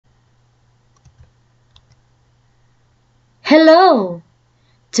Hello!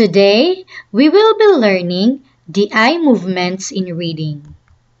 Today, we will be learning the eye movements in reading.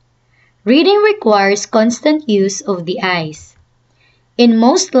 Reading requires constant use of the eyes. In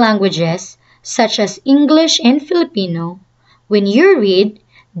most languages, such as English and Filipino, when you read,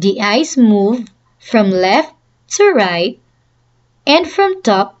 the eyes move from left to right and from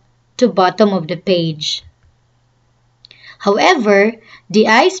top to bottom of the page. However, the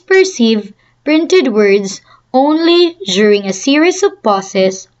eyes perceive printed words only during a series of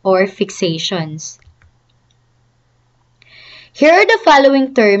pauses or fixations. Here are the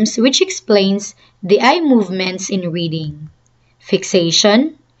following terms which explains the eye movements in reading.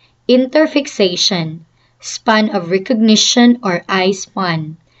 Fixation, interfixation, span of recognition or eye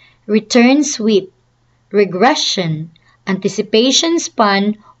span, return sweep, regression, anticipation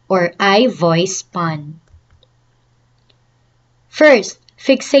span or eye voice span. First,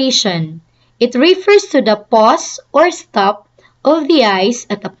 fixation. It refers to the pause or stop of the eyes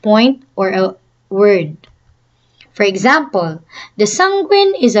at a point or a word. For example, the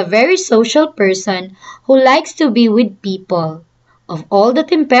sanguine is a very social person who likes to be with people. Of all the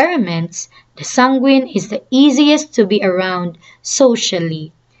temperaments, the sanguine is the easiest to be around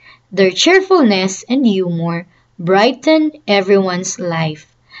socially. Their cheerfulness and humor brighten everyone's life.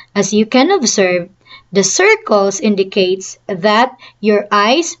 As you can observe, the circles indicates that your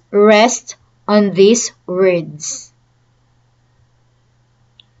eyes rest on these words.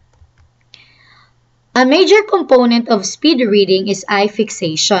 A major component of speed reading is eye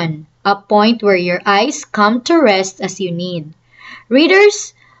fixation, a point where your eyes come to rest as you need.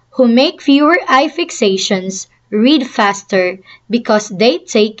 Readers who make fewer eye fixations read faster because they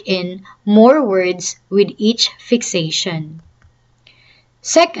take in more words with each fixation.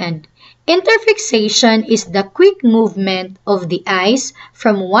 Second, interfixation is the quick movement of the eyes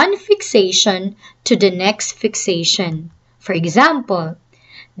from one fixation to the next fixation. For example,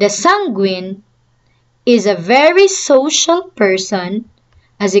 the sanguine is a very social person.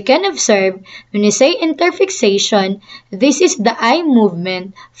 As you can observe, when you say interfixation, this is the eye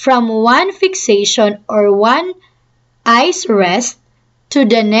movement from one fixation or one eye's rest to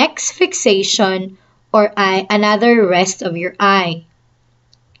the next fixation or another rest of your eye.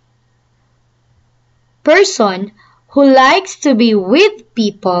 Person who likes to be with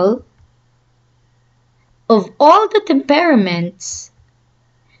people. Of all the temperaments,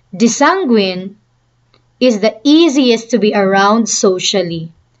 the sanguine is the easiest to be around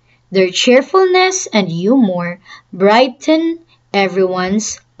socially. Their cheerfulness and humor brighten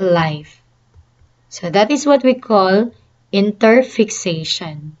everyone's life. So that is what we call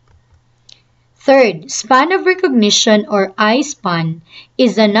interfixation. Third, span of recognition or eye span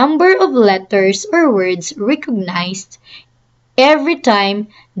is the number of letters or words recognized every time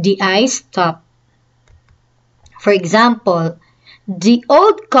the eyes stop. For example, the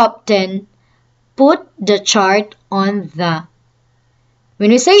old captain put the chart on the. When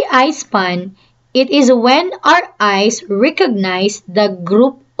we say eye span, it is when our eyes recognize the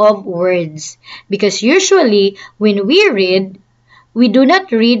group of words. Because usually when we read, we do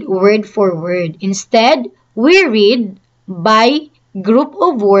not read word for word. Instead, we read by group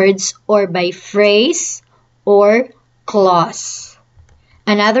of words or by phrase or clause.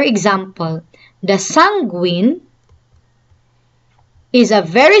 Another example, the sanguine is a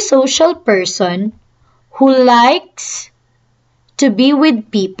very social person who likes to be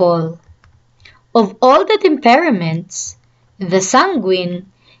with people. Of all the temperaments, the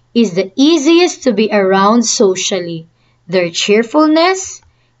sanguine is the easiest to be around socially. Their cheerfulness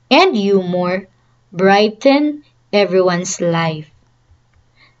and humor brighten everyone's life.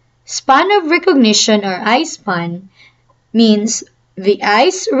 Span of recognition or eye span means the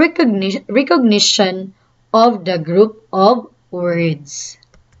eye's recognition of the group of words.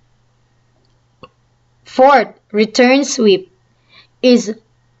 Fourth, return sweep is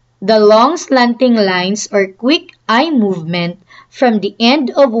the long slanting lines or quick eye movement from the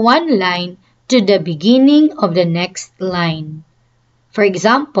end of one line to the beginning of the next line. For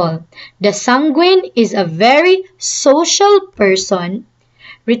example, the sanguine is a very social person.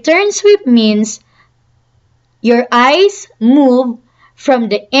 Return sweep means your eyes move from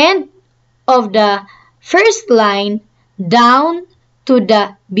the end of the first line down to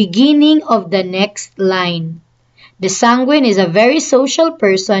the beginning of the next line. The sanguine is a very social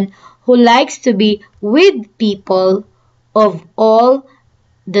person who likes to be with people. Of all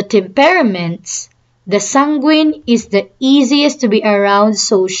the temperaments, the sanguine is the easiest to be around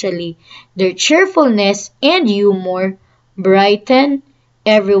socially. Their cheerfulness and humor brighten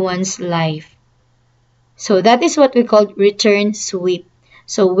everyone's life. So that is what we call return sweep.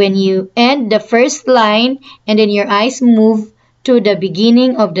 So when you end the first line and then your eyes move to the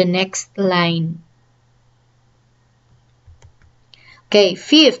beginning of the next line. Okay,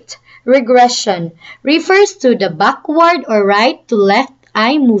 fifth, regression refers to the backward or right to left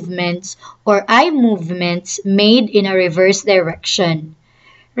eye movements or eye movements made in a reverse direction.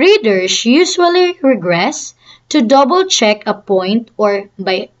 Readers usually regress to double-check a point or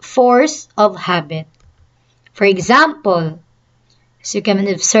by force of habit. For example, as you can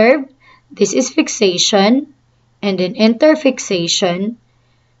observe, this is fixation and then interfixation.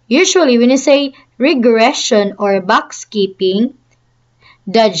 Usually when you say regression or backskipping,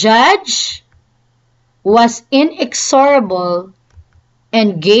 the judge was inexorable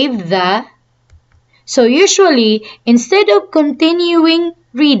and gave the. So usually, instead of continuing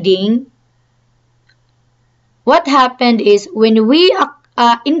reading, what happened is when we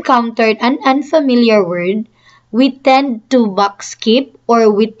encountered an unfamiliar word, we tend to backskip or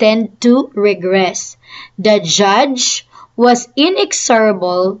we tend to regress. The judge was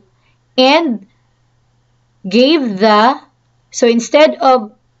inexorable and gave the. So instead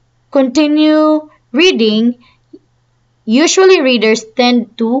of continue reading, usually readers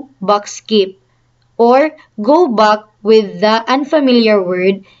tend to backskip or go back with the unfamiliar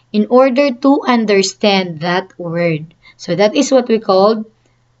word in order to understand that word. So that is what we call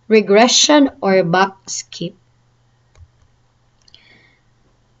regression or backskipping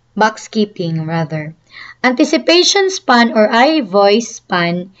rather. Anticipation span or eye voice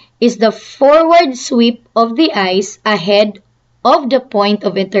span is the forward sweep of the eyes ahead of the point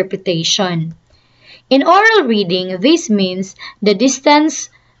of interpretation. In oral reading, this means the distance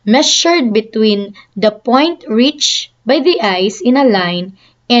measured between the point reached by the eyes in a line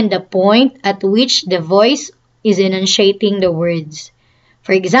and the point at which the voice is enunciating the words.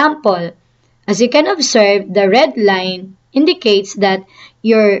 For example, as you can observe, the red line indicates that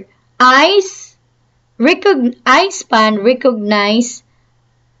your eye span recognize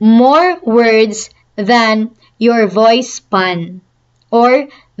more words than your voice span or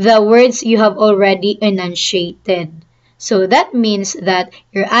the words you have already enunciated. So that means that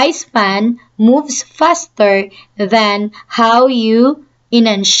your eye span moves faster than how you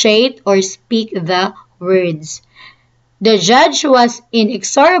enunciate or speak the words. The judge was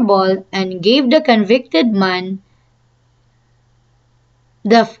inexorable and gave the convicted man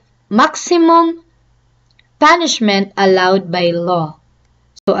the maximum punishment allowed by law.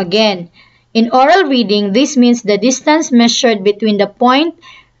 So again, in oral reading, this means the distance measured between the point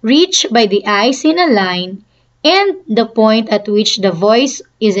reached by the eyes in a line and the point at which the voice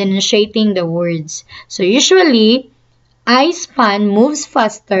is enunciating the words. So usually, eye span moves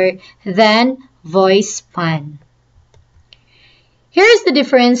faster than voice span. Here is the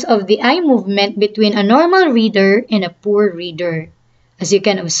difference of the eye movement between a normal reader and a poor reader. As you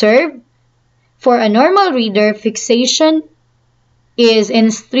can observe, for a normal reader, fixation is in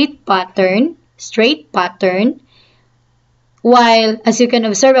straight pattern, while as you can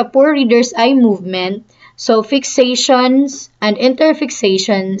observe a poor reader's eye movement, so fixations and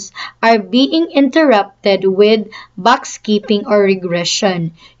interfixations are being interrupted with backskipping or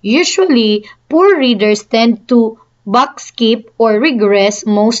regression. Usually, poor readers tend to backskip or regress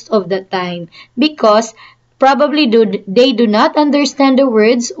most of the time because probably they do not understand the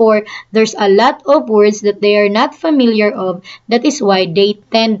words or there's a lot of words that they are not familiar of. That is why they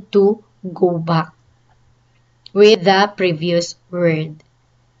tend to go back with the previous word.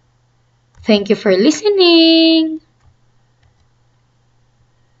 Thank you for listening.